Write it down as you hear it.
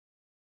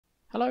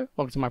Hello,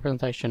 welcome to my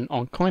presentation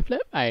on coinflip,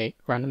 a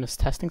randomness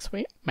testing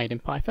suite made in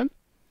Python.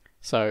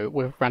 So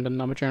with random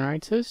number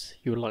generators,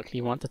 you will likely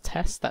want to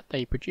test that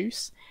they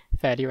produce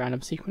fairly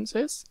random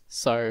sequences.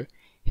 So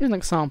here's an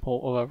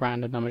example of a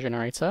random number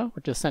generator,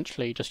 which is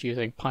essentially just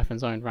using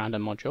Python's own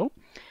random module.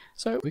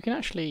 So we can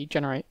actually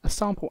generate a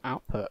sample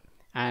output,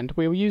 and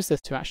we will use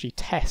this to actually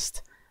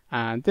test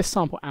this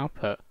sample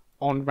output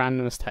on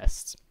randomness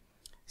tests.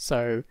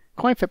 So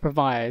coinflip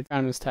provides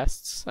randomness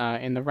tests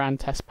in the ran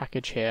test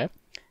package here.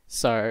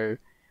 So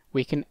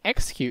we can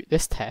execute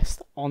this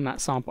test on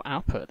that sample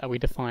output that we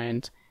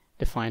defined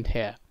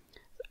here.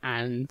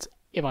 And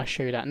if I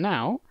show you that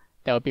now,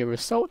 there will be a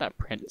result that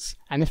prints,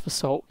 and this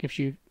result gives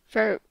you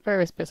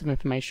various bits of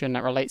information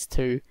that relates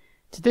to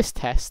this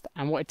test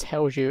and what it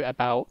tells you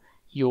about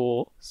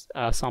your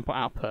sample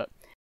output.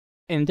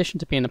 In addition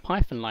to being a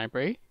Python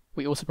library,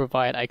 we also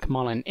provide a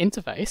command line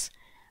interface,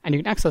 and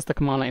you can access the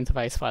command line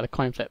interface via the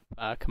coinflip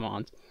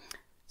command.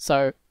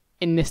 So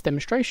in this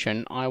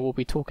demonstration, I will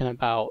be talking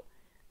about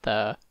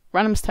the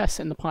randomness tests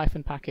in the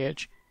Python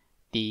package,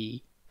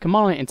 the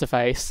command line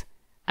interface,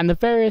 and the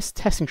various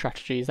testing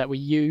strategies that we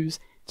use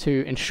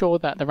to ensure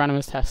that the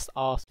randomness tests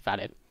are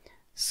valid.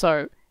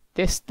 So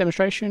this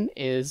demonstration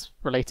is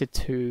related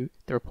to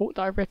the report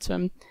that I've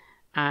written,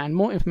 and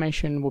more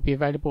information will be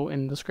available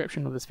in the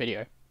description of this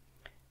video.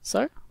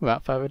 So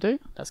without further ado,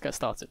 let's get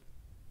started.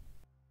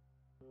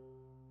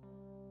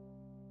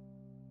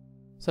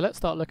 So let's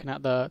start looking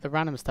at the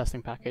randomness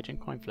testing package in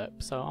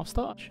coinflip. So I'll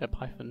start a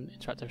Python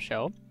interactive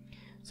shell.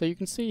 So you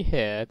can see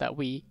here that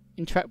we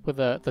interact with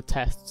the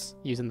tests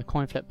using the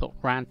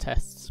coinflip.ran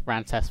test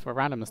for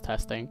randomness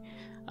testing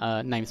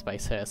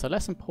namespace here. So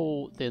let's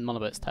import the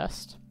monobits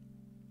test,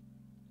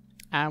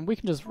 and we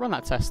can just run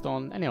that test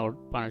on any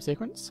old binary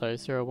sequence. So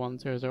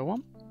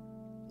 01001.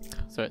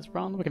 So it's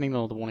run. We can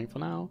ignore the warning for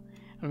now,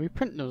 and we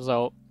print the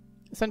result.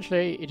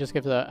 Essentially, it just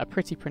gives a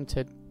pretty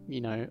printed,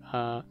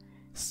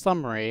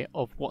 summary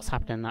of what's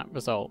happening in that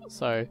result.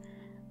 So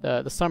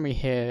the summary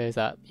here is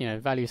that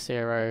value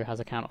 0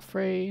 has a count of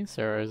 3,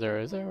 0,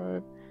 0,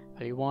 0,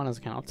 value 1 has a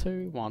count of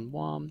 2, 1,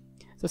 1.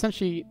 So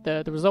essentially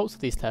the results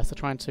of these tests are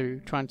trying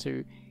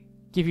to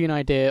give you an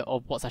idea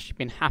of what's actually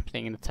been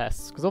happening in the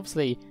tests, because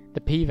obviously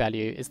the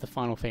p-value is the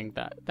final thing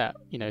that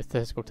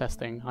statistical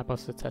testing,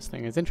 hypothesis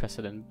testing is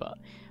interested in, but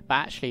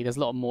actually there's a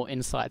lot more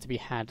insight to be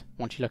had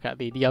once you look at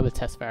the other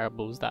test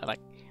variables that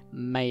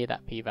made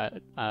that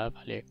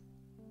p-value.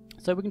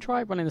 So we can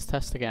try running this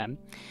test again,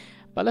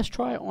 but let's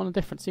try it on a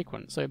different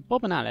sequence. So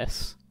Bob and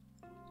Alice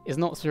is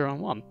not 0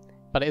 and 1,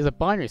 but it is a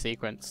binary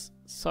sequence,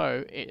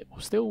 so it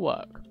will still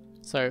work.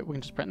 So we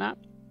can just print that,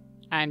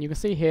 and you can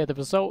see here the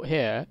result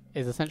here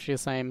is essentially the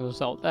same as the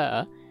result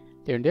there.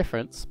 The only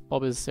difference,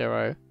 Bob is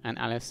 0 and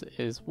Alice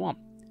is 1.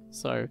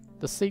 So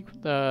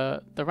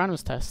the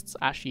randomness tests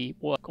actually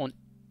work on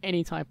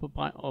any type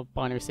of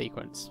binary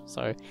sequence,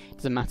 so it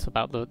doesn't matter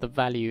about the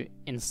value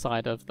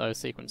inside of those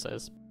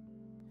sequences.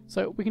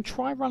 So we can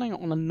try running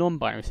it on a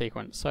non-binary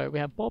sequence. So we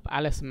have Bob,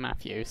 Alice, and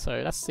Matthew.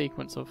 So that's a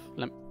sequence of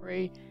length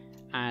 3,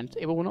 and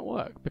it will not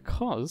work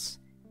because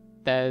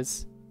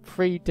there's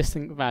 3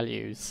 distinct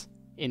values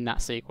in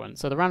that sequence.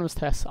 So the randomness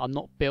tests are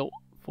not built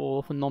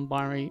for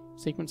non-binary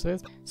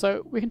sequences.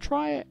 So we can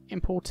try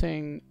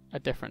importing a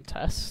different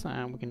test,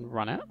 and we can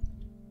run it.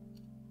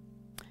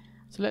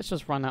 So let's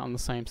just run that on the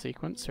same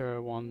sequence,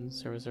 0, 1,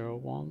 0, 0,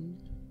 1.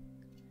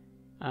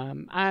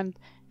 And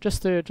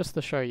just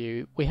to show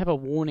you, we have a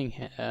warning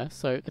here.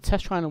 So the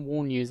test trying to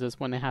warn users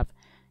when they have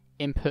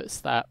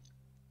inputs that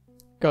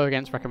go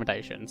against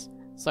recommendations.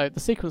 So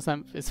the sequence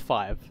length is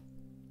 5.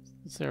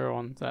 0,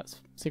 1,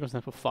 that's sequence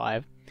length of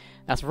 5.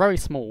 That's very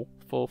small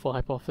for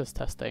hypothesis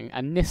testing,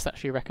 and NIST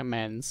actually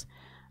recommends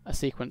a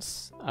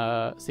sequence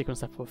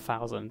length of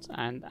 1000,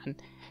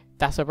 and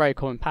that's a very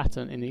common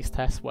pattern in these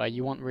tests where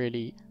you want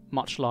really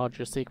much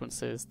larger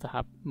sequences to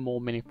have more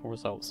meaningful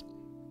results.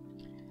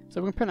 So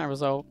we can print that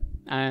result,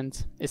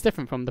 and it's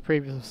different from the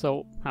previous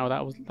result, how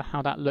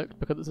that looked,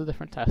 because it's a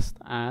different test.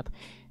 And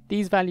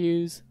these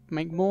values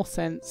make more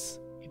sense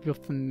if you're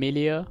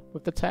familiar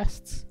with the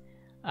tests.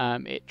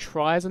 It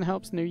tries and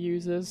helps new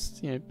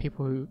users,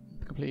 people who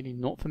are completely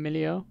not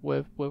familiar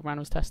with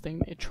randomness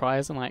testing. It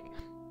tries and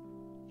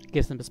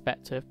gives them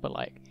perspective, but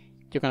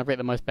you're going to get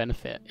the most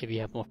benefit if you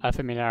have more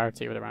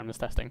familiarity with the randomness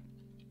testing.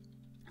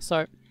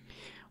 So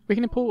we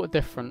can import a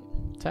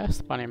different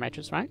test, binary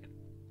matrix rank.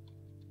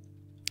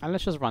 And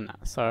let's just run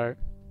that. So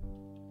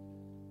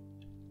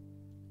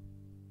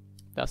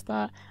that's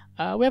that.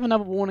 We have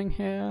another warning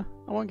here.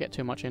 I won't get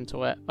too much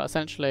into it, but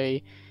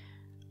essentially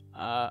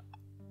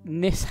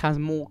NIST has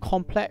more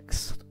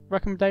complex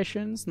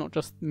recommendations, not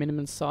just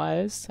minimum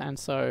size, and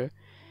so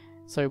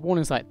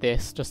warnings like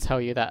this just tell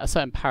you that a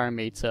certain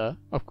parameter,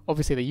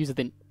 obviously the user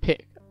didn't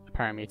pick a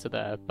parameter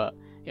there, but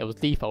it was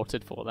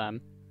defaulted for them.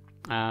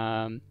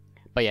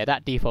 But yeah,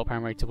 that default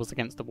parameter was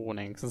against the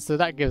warnings, and so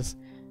that gives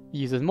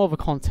users more of a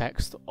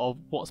context of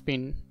what's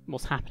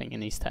happening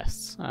in these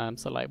tests.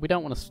 So we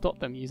don't want to stop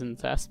them using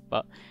the test,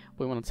 but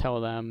we want to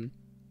tell them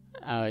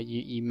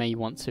you may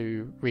want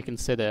to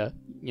reconsider,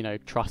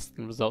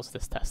 trusting the results of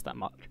this test that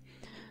much.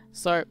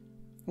 So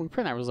we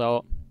print that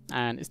result,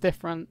 and it's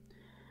different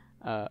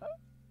to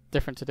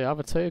the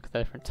other two because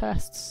they're different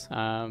tests.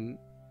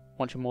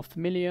 Once you're more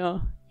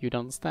familiar, you'd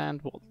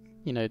understand what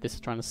this is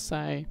trying to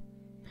say.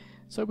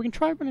 So we can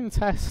try running the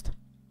test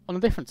on a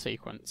different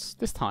sequence,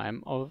 this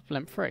time of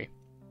length 3.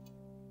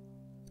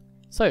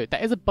 So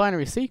that is a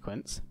binary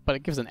sequence, but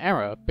it gives an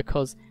error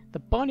because the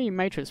binary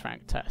matrix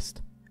rank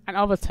test and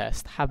other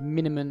tests have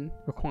minimum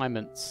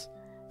requirements.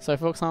 So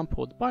for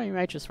example, the binary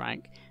matrix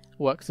rank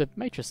works with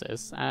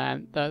matrices,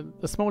 and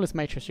the smallest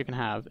matrix you can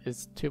have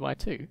is 2 by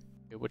 2,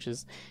 which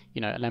is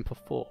a length of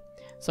 4.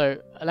 So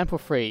a length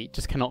of 3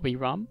 just cannot be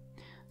run.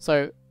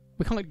 So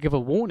we can't give a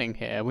warning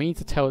here. We need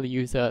to tell the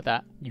user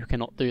that you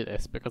cannot do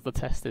this because the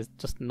test is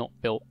just not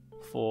built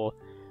for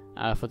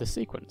this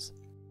sequence.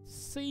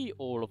 See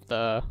all of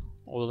the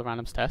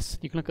randoms tests,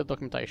 you can look at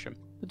documentation.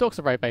 The docs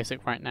are very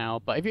basic right now,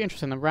 but if you're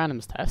interested in the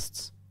randoms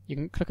tests, you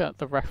can click at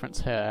the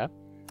reference here,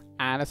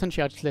 and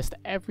essentially I just list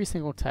every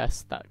single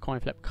test that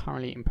coinflip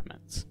currently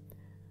implements.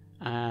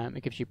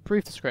 It gives you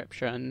brief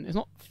description. It's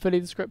not fully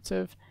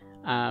descriptive,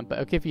 but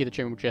it'll give you the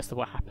general gist of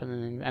what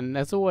happened, and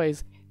there's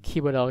always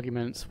keyword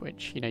arguments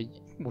which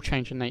will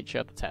change the nature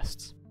of the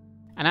tests.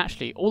 And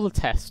actually all the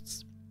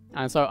tests,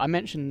 and so I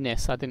mentioned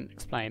NIST, I didn't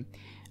explain.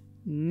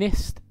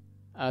 NIST,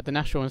 the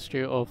National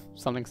Institute of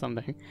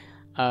something,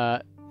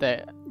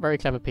 they're very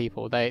clever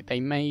people. They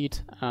made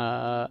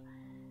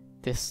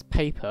this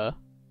paper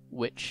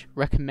which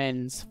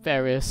recommends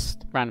various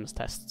randoms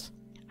tests,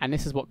 and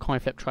this is what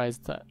coinflip tries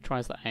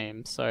to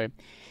aim. So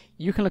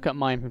you can look at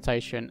my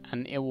implementation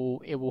and it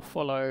will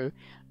follow,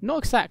 not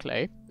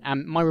exactly,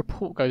 and my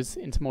report goes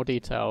into more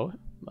detail,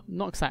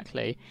 not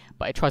exactly,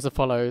 but it tries to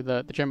follow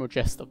the general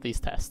gist of these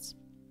tests.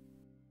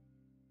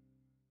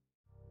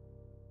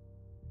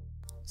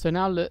 So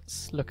now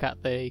let's look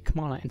at the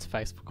command line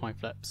interface for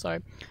coinflip. So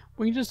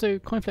we can just do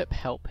coinflip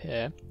help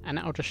here, and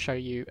that'll just show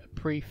you a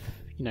brief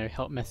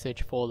help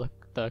message for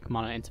the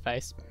command line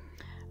interface.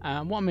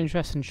 What I'm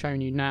interested in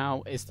showing you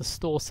now is the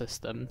store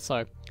system.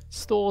 So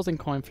stores in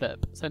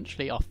coinflip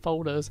essentially are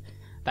folders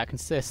that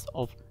consist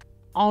of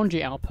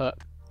RNG output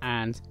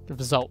and the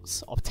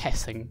results of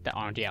testing the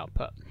RNG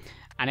output,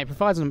 and it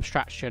provides an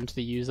abstraction to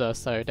the user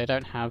so they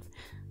don't have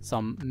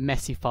some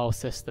messy file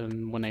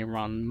system when they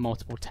run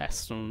multiple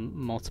tests on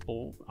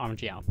multiple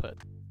RNG output.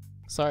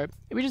 So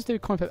if we just do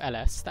coinflip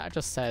ls, that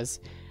just says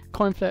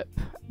coinflip,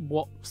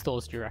 what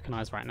stores do you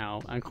recognize right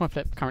now? And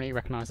coinflip currently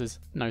recognizes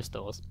no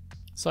stores.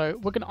 So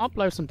we're going to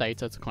upload some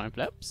data to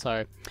coinflip.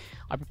 So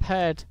I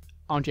prepared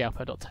RNG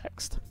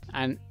output.txt,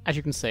 and as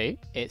you can see,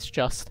 it's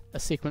just a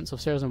sequence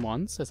of zeros and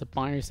ones. So it's a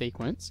binary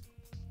sequence.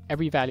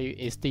 Every value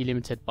is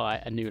delimited by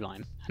a new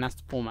line, and that's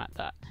the format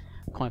that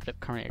coinflip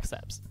currently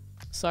accepts.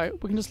 So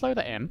we can just load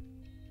that in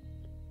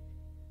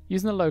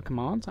using the load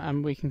command,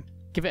 and we can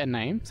give it a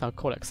name. So I'll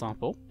call it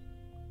example,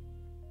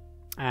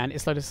 and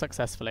it's loaded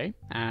successfully.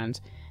 And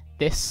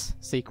this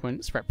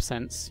sequence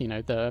represents,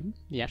 the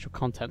actual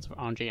contents of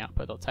RNG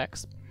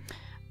output.txt,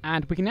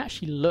 and we can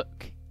actually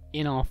look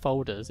in our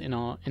folders, in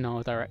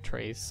our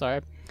directories.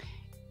 So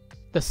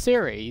the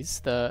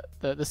series, the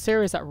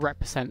series that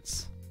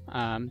represents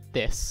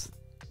this,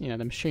 the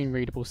machine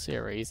readable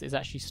series, is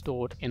actually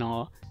stored in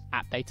our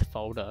app data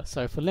folder.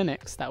 So for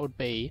Linux, that would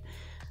be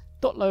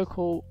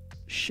 .local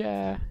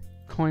share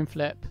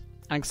coinflip.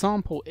 An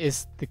example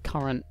is the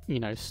current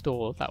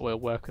store that we're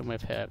working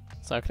with here.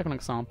 So click on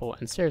example,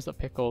 and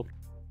series.pickle,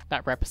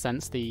 that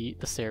represents the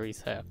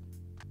series here.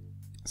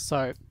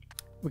 So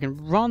we can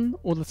run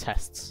all the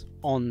tests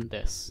on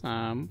this.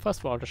 First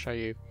of all, I'll just show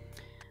you.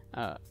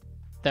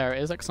 There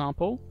it is,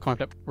 example.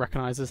 Coinflip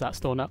recognizes that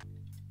store nut,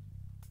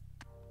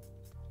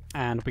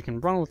 and we can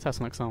run all the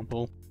tests on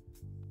example.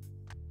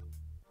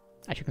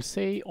 As you can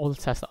see, all the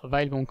tests that are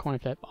available on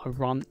coinflip are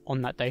run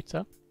on that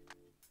data.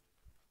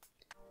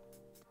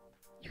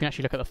 You can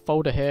actually look at the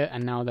folder here,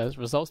 and now there's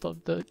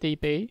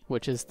results.db,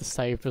 which is the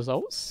saved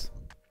results.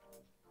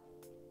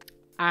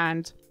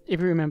 And if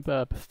you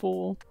remember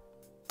before,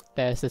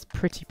 there's this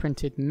pretty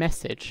printed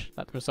message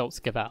that the results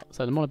give out.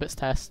 So the monobits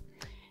test,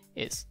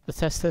 it's the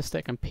test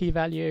statistic and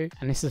p-value,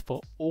 and this is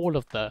for all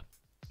of the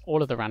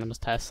randomness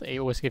tests. It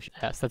always gives you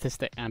a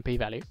statistic and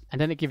p-value,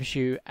 and then it gives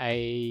you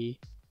a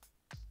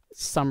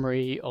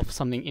summary of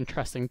something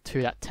interesting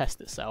to that test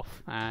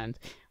itself. And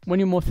when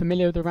you're more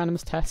familiar with the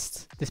randomness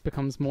tests, this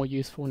becomes more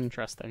useful and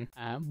interesting.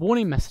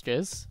 Warning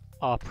messages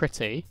are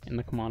pretty in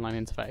the command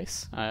line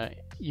interface.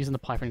 Using the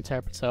Python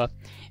interpreter,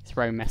 it's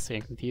very messy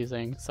and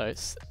confusing, so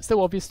it's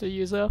still obvious to the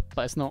user,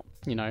 but it's not,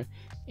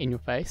 in your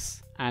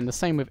face. And the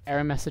same with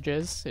error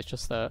messages. It's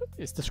just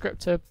it's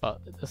descriptive, but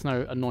there's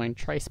no annoying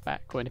traceback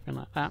or anything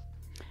like that.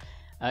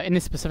 In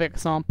this specific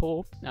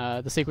example,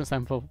 the sequence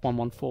length of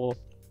 114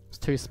 is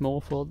too small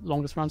for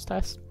longest runs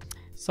test.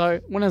 So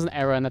when there's an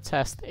error in the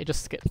test, it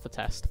just skips the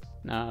test.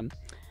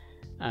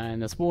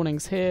 And there's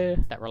warnings here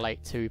that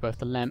relate to both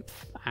the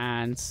length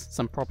and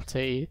some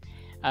property.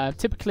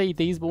 Typically,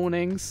 these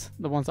warnings,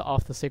 the ones that are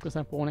after the sequence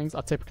length warnings,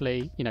 are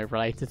typically,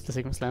 related to the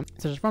sequence length.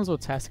 So it just runs all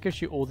the tests, it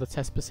gives you all the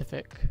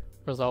test-specific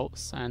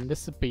results, and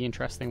this would be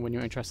interesting when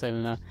you're interested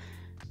in a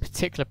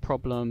particular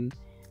problem.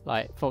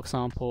 Like, for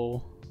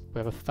example, we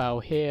have a fail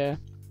here,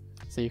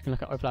 so you can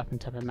look at overlapping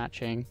template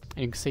matching,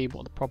 and you can see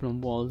what the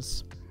problem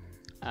was.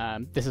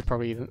 This is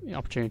probably an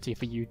opportunity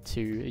for you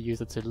to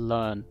use it to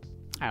learn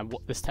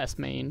what this test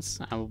means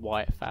and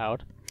why it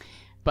failed.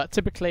 But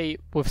typically,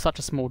 with such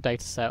a small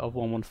data set of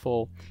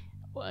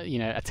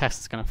 114, a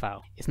test is going to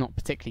fail. It's not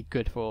particularly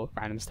good for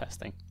randomness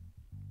testing.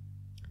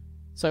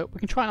 So we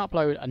can try and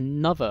upload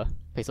another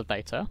piece of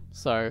data.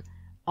 So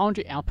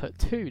RNG output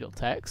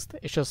 2.txt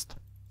is just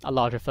a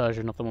larger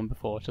version of the one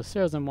before, just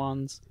zeros and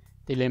ones,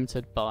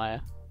 delimited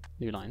by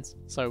new lines.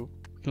 So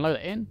we can load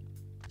it in.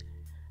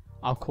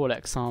 I'll call it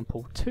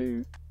example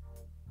 2.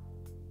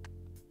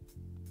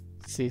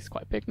 See, it's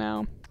quite big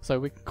now. So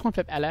we can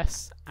coinflip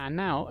ls, and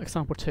now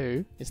example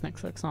 2 is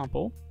next to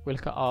example. We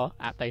look at our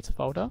app data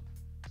folder,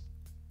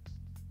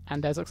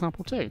 and there's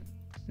example 2. And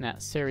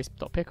that's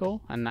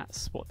series.pickle, and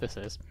that's what this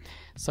is.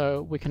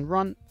 So we can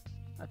run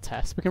a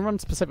test. We can run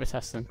specific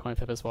tests in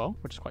coinflip as well,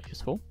 which is quite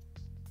useful.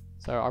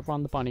 So I've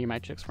run the binary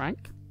matrix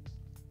rank.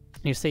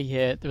 You see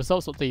here the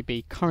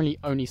results.db currently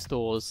only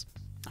stores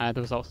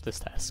the results of this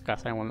test.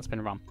 That's the only one that's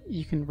been run.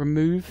 You can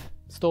remove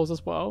stores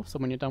as well, so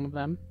when you're done with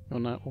them,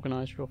 you want to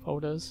organize your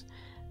folders.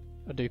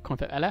 I'll do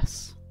coinflip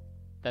ls.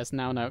 There's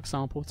now no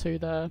example 2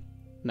 there,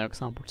 no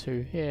example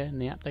 2 here in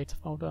the app data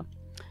folder.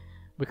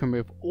 We can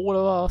remove all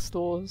of our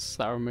stores,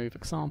 that'll remove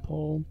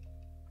example.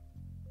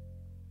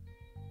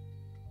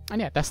 And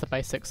yeah, that's the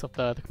basics of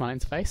the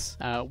command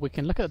interface. We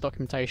can look at the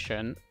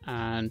documentation,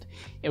 and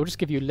it will just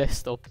give you a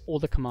list of all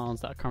the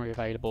commands that are currently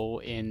available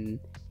in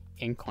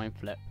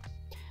coinflip.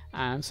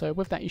 And so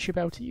with that, you should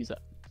be able to use it.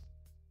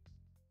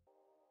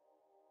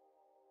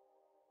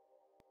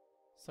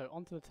 So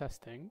onto the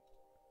testing.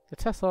 The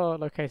tests are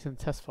located in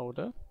the test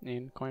folder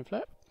in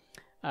coinflip.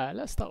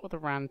 Let's start with the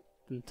random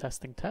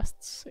testing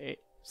tests.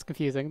 It's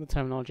confusing, the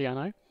terminology,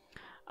 I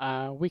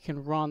know. We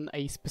can run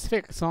a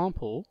specific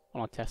example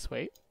on our test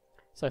suite.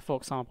 So for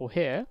example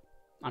here,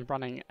 I'm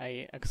running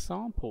a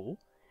example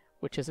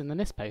which is in the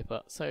NIST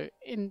paper. So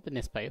in the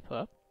NIST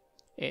paper,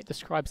 it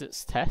describes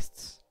its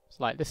tests.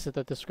 So like this is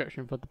the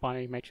description for the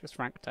binary matrix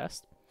rank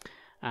test.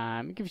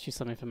 It gives you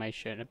some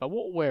information, but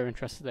what we're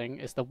interested in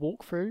is the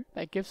walkthrough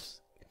that it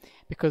gives,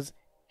 because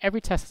every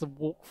test has a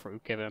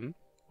walkthrough given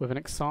with an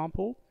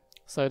example.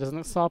 So there's an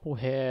example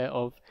here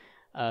of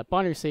a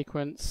binary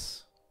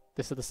sequence.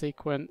 This is the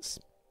sequence.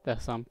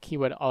 There's some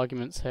keyword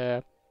arguments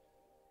here,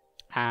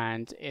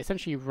 and it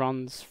essentially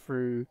runs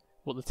through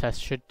what the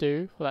test should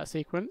do for that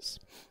sequence,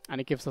 and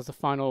it gives us a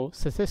final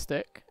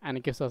statistic, and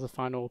it gives us a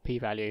final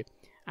p-value,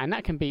 and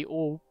that can be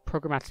all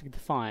programmatically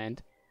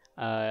defined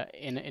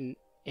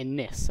in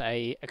this,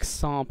 a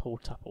example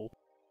tuple.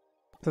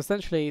 So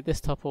essentially this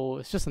tuple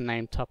is just a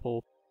named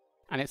tuple,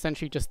 and it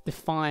essentially just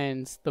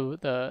defines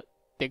the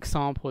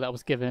example that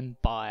was given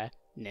by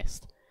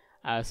NIST.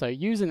 So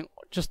using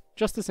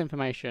just this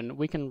information,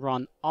 we can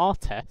run our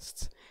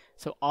tests,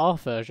 so our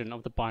version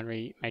of the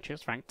binary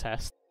matrix rank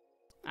test,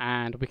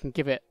 and we can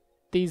give it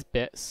these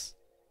bits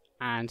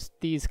and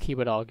these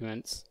keyword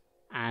arguments,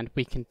 and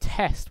we can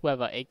test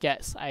whether it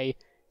gets a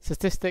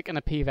statistic and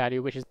a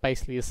p-value which is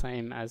basically the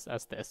same as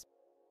this.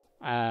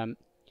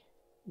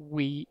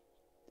 We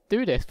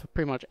do this for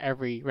pretty much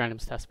every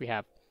randomness test we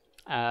have.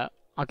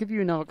 I'll give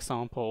you another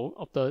example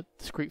of the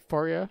discrete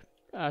Fourier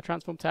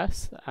transform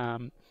test,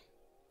 and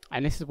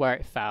this is where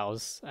it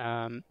fails.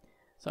 So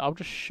I'll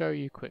just show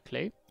you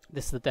quickly.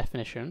 This is the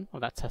definition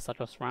of that test I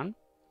just ran.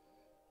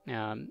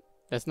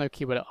 There's no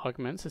keyword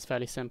arguments, it's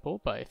fairly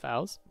simple, but it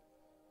fails.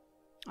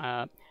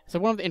 So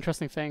one of the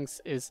interesting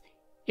things is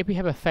if we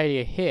have a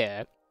failure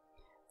here,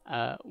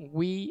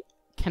 we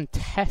can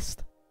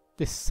test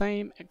this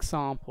same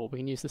example. We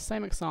can use the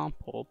same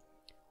example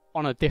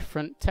on a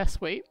different test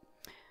suite.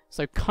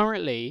 So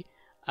currently,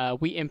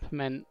 we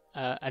implement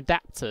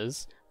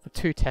adapters for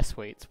 2 test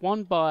suites,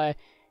 one by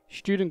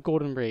student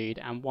Gordon Reed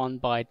and one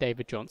by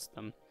David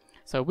Johnston.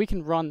 So we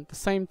can run the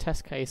same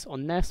test case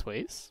on their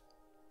suites,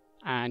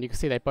 and you can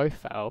see they both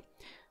fail.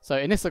 So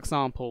in this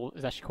example,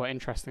 it's actually quite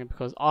interesting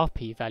because our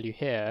p-value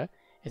here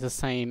is the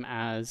same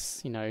as,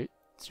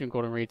 student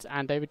Gordon Reed's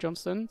and David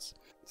Johnston's.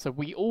 So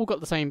we all got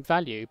the same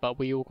value, but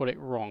we all got it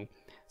wrong.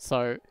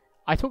 So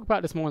I talk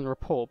about this more in the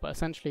report, but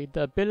essentially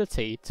the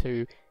ability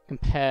to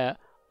compare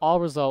our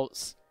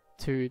results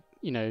to,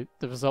 the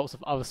results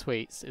of other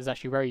suites is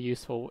actually very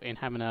useful in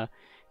having a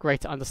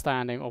greater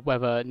understanding of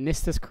whether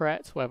NIST is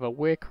correct, whether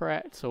we're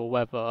correct, or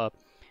whether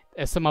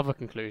there's some other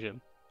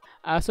conclusion.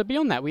 So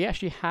beyond that, we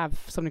actually have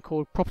something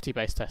called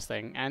property-based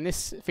testing, and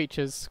this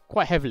features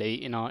quite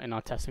heavily in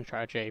our testing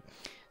strategy.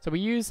 So we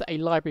use a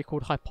library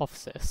called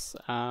Hypothesis.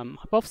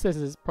 Hypothesis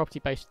is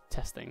property-based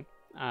testing.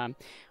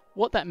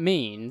 What that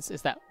means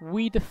is that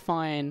we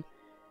define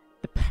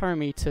the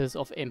parameters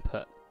of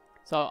input.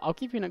 So I'll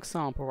give you an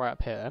example right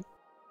up here.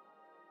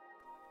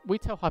 We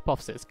tell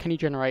Hypothesis, can you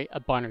generate a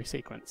binary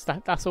sequence?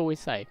 That's all we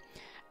say.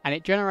 and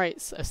it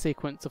generates a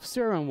sequence of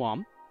 0 and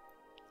 1,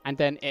 and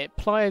then it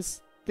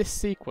applies this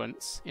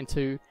sequence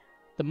into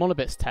the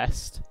monobits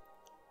test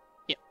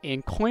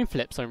in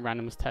coinflip's own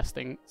randomness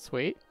testing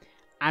suite,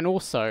 and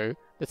also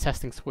the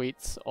testing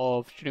suites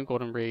of Student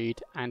Gordon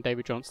Reed and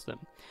David Johnston.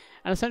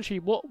 And essentially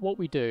what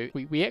we do,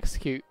 we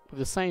execute with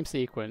the same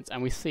sequence,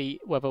 and we see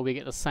whether we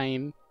get the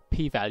same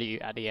p-value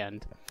at the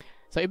end.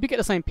 So if we get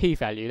the same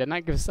p-value, then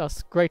that gives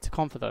us greater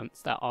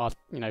confidence that our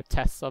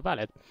tests are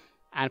valid.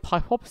 And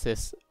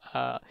hypothesis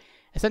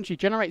essentially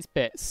generates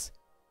bits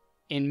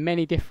in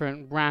many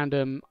different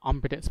random,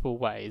 unpredictable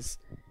ways.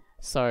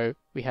 So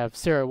we have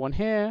 0, 1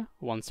 here,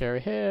 1, 0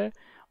 here,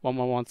 1,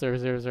 1, 1, 0,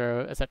 0,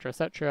 0, etc.,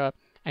 etc.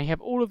 And you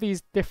have all of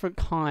these different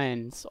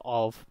kinds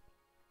of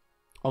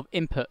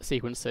input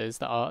sequences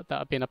that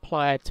are being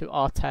applied to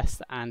our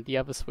test and the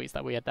other suites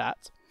that we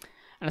adapt.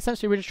 And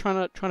essentially, we're just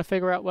trying to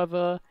figure out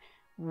whether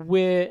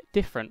we're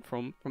different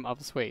from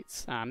other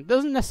suites.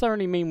 Doesn't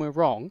necessarily mean we're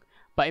wrong,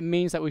 but it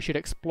means that we should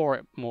explore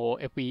it more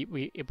if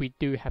we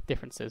do have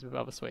differences with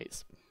other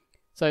suites.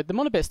 So the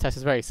monobits test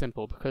is very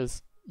simple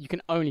because you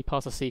can only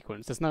pass a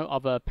sequence. There's no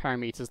other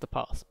parameters to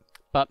pass.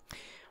 But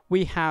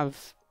we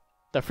have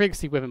the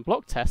frequency within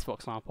block test, for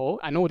example,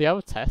 and all the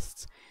other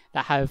tests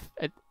that have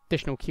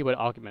additional keyword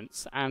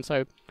arguments. And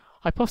so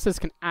hypothesis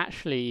can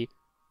actually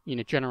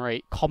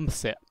generate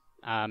composite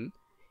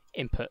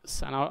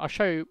inputs. And I'll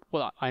show you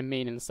what I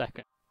mean in a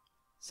second.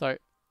 So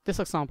this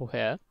example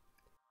here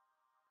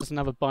is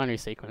another binary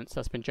sequence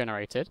that's been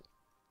generated.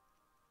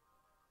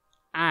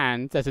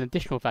 And there's an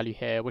additional value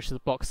here, which is the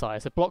block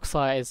size. The block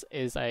size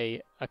is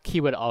a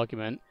keyword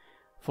argument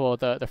for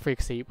the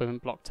frequency within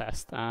block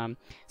test.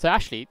 So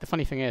actually, the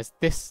funny thing is,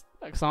 this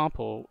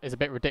example is a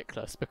bit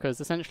ridiculous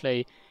because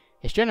essentially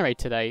it's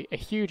generated a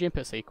huge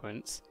input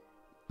sequence,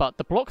 but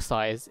the block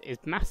size is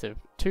massive.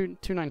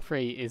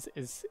 293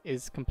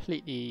 is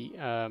completely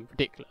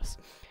ridiculous.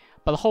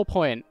 But the whole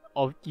point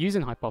of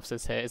using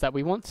hypothesis here is that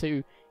we want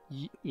to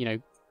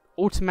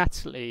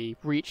automatically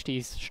reach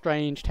these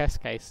strange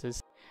test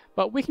cases.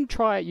 But we can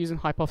try it using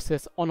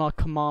hypothesis on our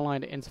command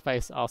line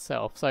interface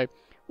ourselves. So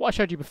what I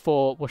showed you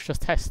before was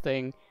just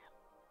testing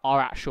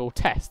our actual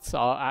tests,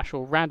 our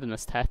actual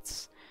randomness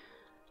tests.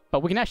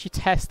 But we can actually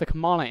test the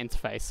command line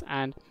interface,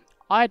 and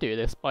I do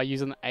this by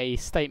using a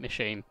state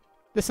machine.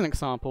 This is an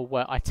example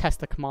where I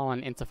test the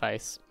command line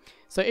interface.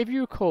 So if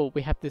you recall,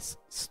 we have this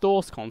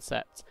stores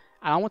concept,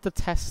 and I want to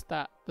test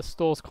that the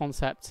stores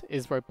concept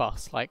is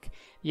robust, like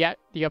the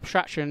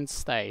abstractions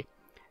stay.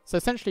 So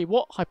essentially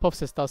what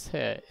hypothesis does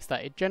here is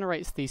that it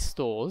generates these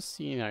stores.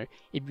 If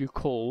you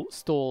recall,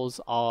 stores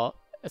are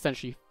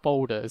essentially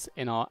folders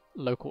in our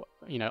local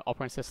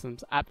operating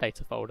system's app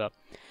data folder.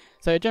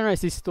 So it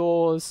generates these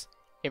stores,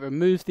 it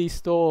removes these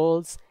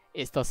stores,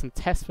 it does some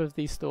tests with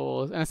these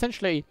stores, and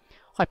essentially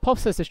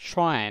hypothesis is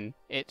trying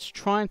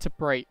to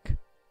break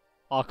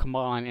our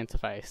command line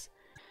interface.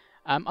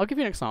 I'll give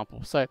you an example.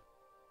 So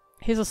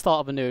here's the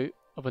start of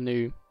a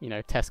new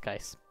test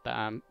case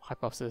that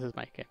hypothesis is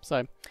making. So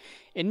it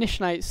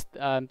initiates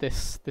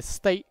this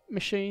state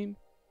machine,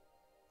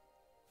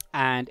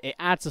 and it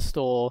adds a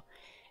store.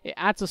 It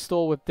adds a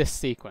store with this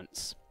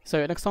sequence.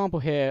 So an example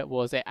here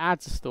was it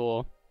adds a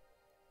store,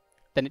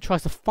 then it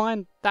tries to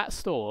find that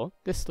store,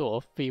 this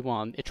store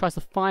v1. It tries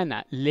to find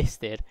that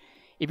listed,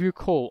 if you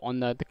recall, on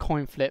the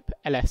coinflip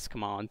ls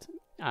command.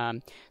 So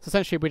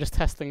essentially we're just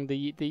testing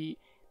the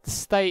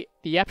state,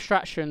 the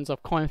abstractions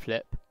of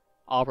coinflip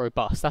are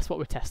robust. That's what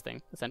we're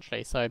testing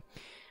essentially. So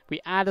we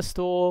add a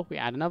store, we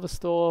add another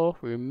store,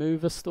 we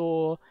remove a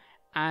store,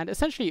 and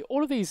essentially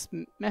all of these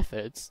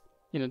methods,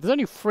 there's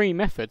only 3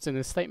 methods in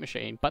the state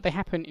machine, but they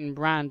happen in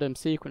random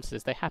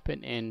sequences. They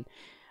happen in,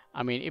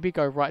 if we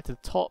go right to the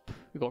top,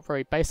 we've got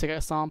very basic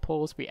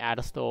examples. We add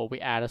a store,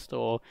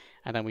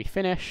 and then we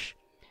finish.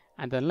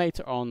 And then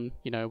later on,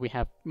 we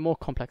have more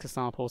complex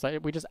examples.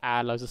 Like we just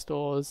add loads of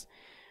stores,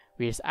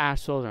 we just add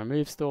stores and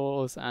remove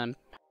stores, and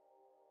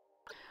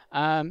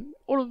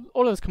all of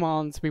those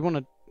commands, we want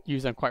to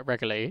use them quite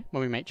regularly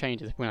when we make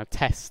changes. We want to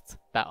test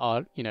that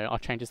our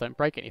changes don't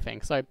break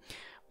anything. So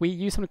we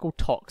use something called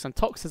tox, and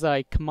tox is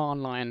a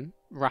command line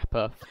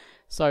wrapper.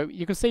 So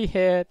you can see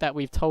here that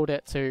we've told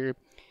it to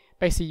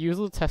basically use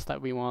all the tests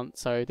that we want.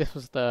 So this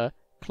was the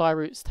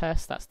cli-roots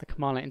test, that's the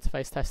command line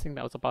interface testing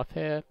that was above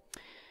here.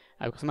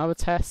 We've got some other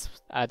tests,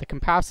 the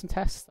comparison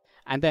test,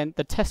 and then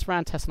the test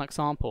ran test and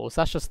examples.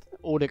 That's just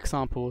all the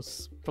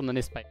examples from the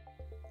NIST paper.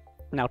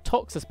 Now,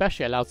 Tox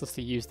especially allows us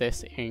to use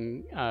this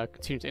in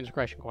continuous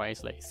integration quite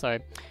easily. So,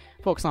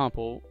 for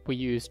example, we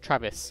use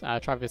Travis.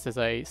 Travis is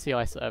a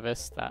CI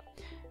service that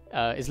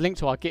is linked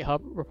to our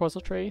GitHub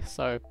repository.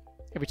 So,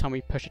 every time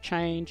we push a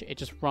change, it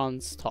just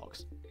runs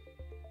Tox.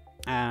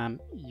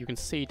 You can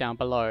see down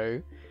below,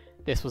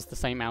 this was the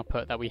same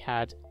output that we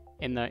had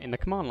in the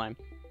command line.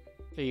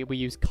 We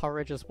use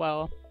Courage as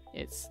well.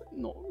 It's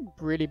not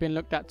really been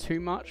looked at too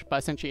much, but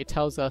essentially it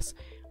tells us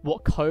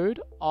what code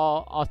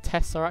our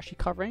tests are actually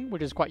covering,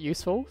 which is quite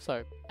useful.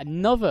 So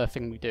another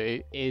thing we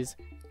do is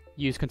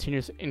use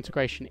continuous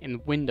integration in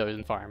the Windows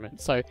environment.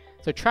 So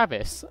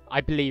Travis,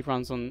 I believe,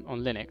 runs on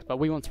Linux, but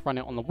we want to run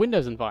it on the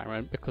Windows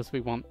environment because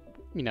we want,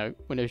 you know,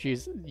 Windows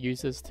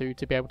users to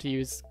be able to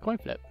use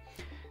coinflip.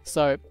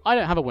 So I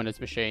don't have a Windows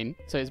machine,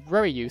 so it's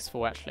very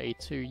useful actually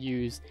to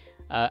use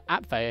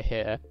AppVeyor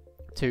here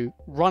to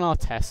run our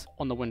tests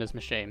on the Windows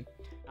machine.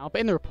 But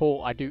in the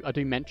report, I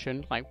do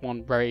mention like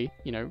one very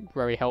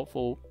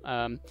helpful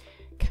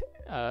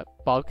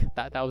bug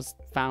that was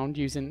found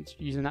using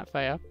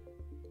AppVeyor.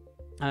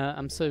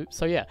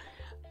 So yeah,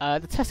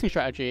 the testing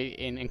strategy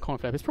in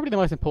coinflip is probably the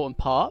most important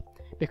part,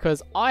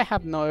 because I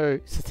have no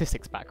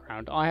statistics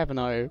background, I have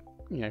no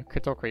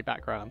cryptography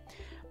background,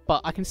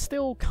 but I can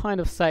still kind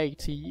of say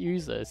to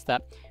users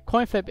that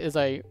coinflip is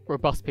a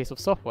robust piece of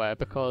software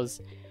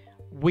because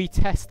we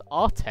test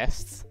our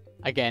tests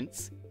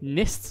against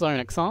NIST's own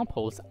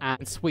examples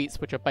and suites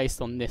which are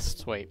based on NIST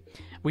suite.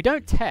 We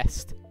don't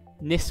test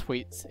NIST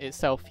suites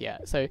itself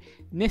yet. So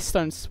NIST's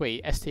own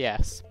suite,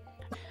 STS,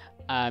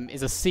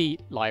 is a C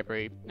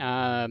library,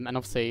 and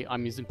obviously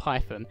I'm using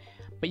Python,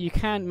 but you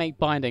can make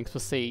bindings for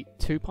C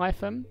to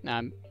Python.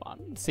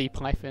 C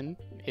Python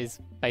is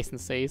based in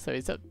C, so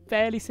it's a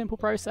fairly simple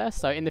process.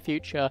 So in the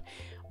future,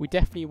 we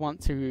definitely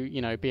want to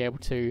be able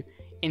to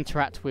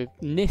interact with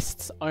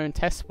NIST's own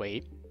test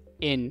suite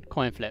in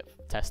coinflip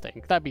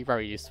testing. That'd be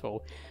very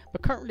useful.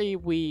 But currently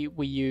we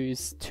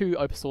use two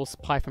open source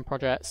Python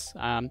projects,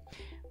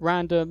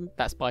 Random,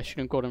 that's by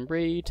student Gordon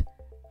Reed,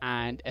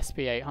 and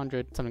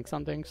SP800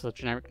 something, so a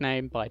generic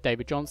name by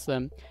David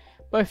Johnson.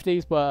 Both of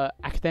these were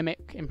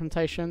academic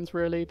implementations,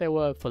 really. They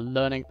were for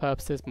learning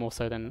purposes more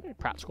so than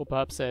practical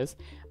purposes.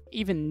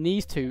 Even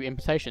these two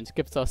implementations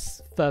gives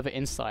us further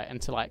insight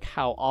into like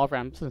how our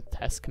random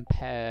test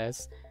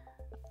compares.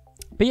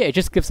 But yeah, it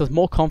just gives us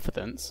more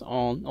confidence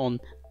on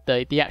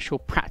the actual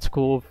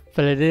practical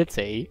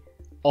validity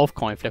of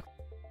coinflip.